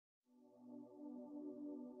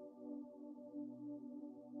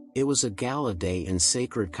It was a gala day in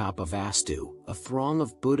sacred Kapivastu. A throng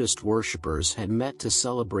of Buddhist worshippers had met to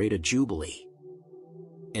celebrate a jubilee.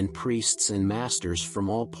 And priests and masters from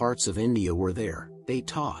all parts of India were there. They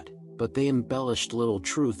taught, but they embellished little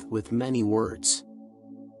truth with many words.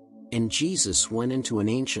 And Jesus went into an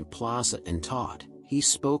ancient plaza and taught. He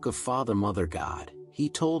spoke of Father, Mother, God. He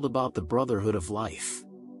told about the brotherhood of life.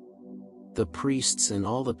 The priests and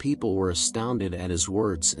all the people were astounded at his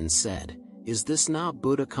words and said, "Is this not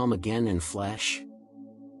Buddha come again in flesh?"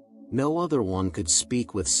 No other one could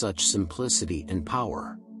speak with such simplicity and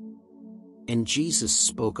power. And Jesus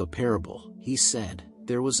spoke a parable. He said,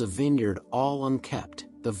 "There was a vineyard all unkept.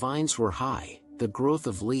 The vines were high, the growth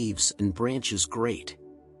of leaves and branches great.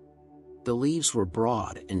 The leaves were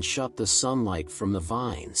broad and shut the sunlight from the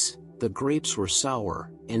vines. The grapes were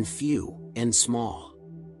sour, and few, and small.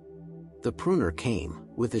 The pruner came,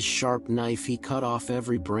 with his sharp knife he cut off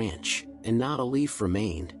every branch, and not a leaf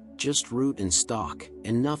remained, just root and stalk,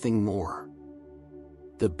 and nothing more.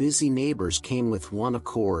 The busy neighbors came with one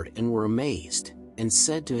accord and were amazed, and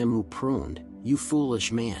said to him who pruned, 'You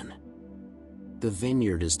foolish man! The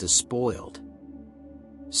vineyard is despoiled.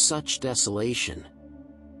 Such desolation!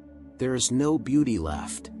 There is no beauty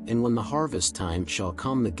left, and when the harvest time shall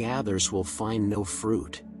come the gatherers will find no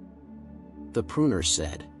fruit.' The pruner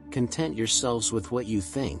said, 'Content yourselves with what you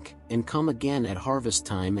think, and come again at harvest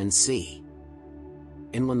time and see.'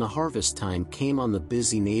 And when the harvest time came on, the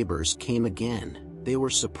busy neighbors came again. They were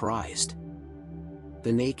surprised.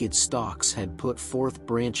 The naked stalks had put forth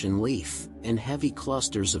branch and leaf, and heavy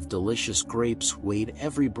clusters of delicious grapes weighed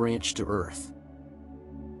every branch to earth.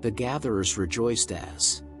 The gatherers rejoiced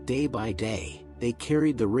as, day by day, they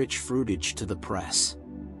carried the rich fruitage to the press.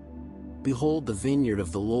 Behold the vineyard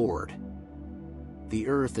of the Lord. The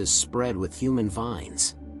earth is spread with human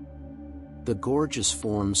vines. The gorgeous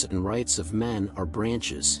forms and rites of men are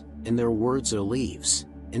branches, and their words are leaves,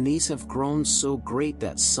 and these have grown so great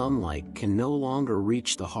that sunlight can no longer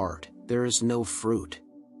reach the heart. There is no fruit.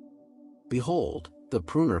 Behold, the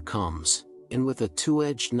pruner comes, and with a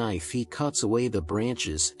two-edged knife he cuts away the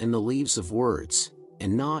branches and the leaves of words,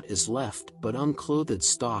 and naught is left but unclothed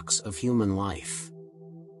stalks of human life.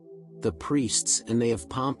 The priests, and they of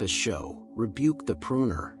pompous show, rebuked the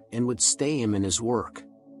pruner, and would stay him in his work.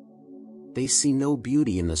 They see no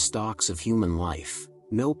beauty in the stalks of human life,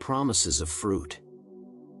 no promises of fruit.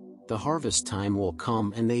 The harvest time will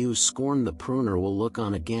come, and they who scorn the pruner will look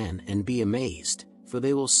on again and be amazed, for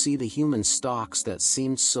they will see the human stalks that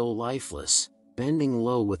seemed so lifeless, bending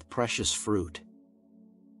low with precious fruit.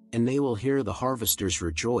 And they will hear the harvesters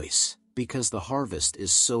rejoice, because the harvest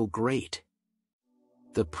is so great."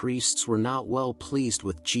 The priests were not well pleased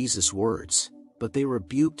with Jesus' words, but they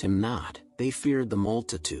rebuked him not. They feared the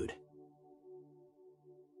multitude.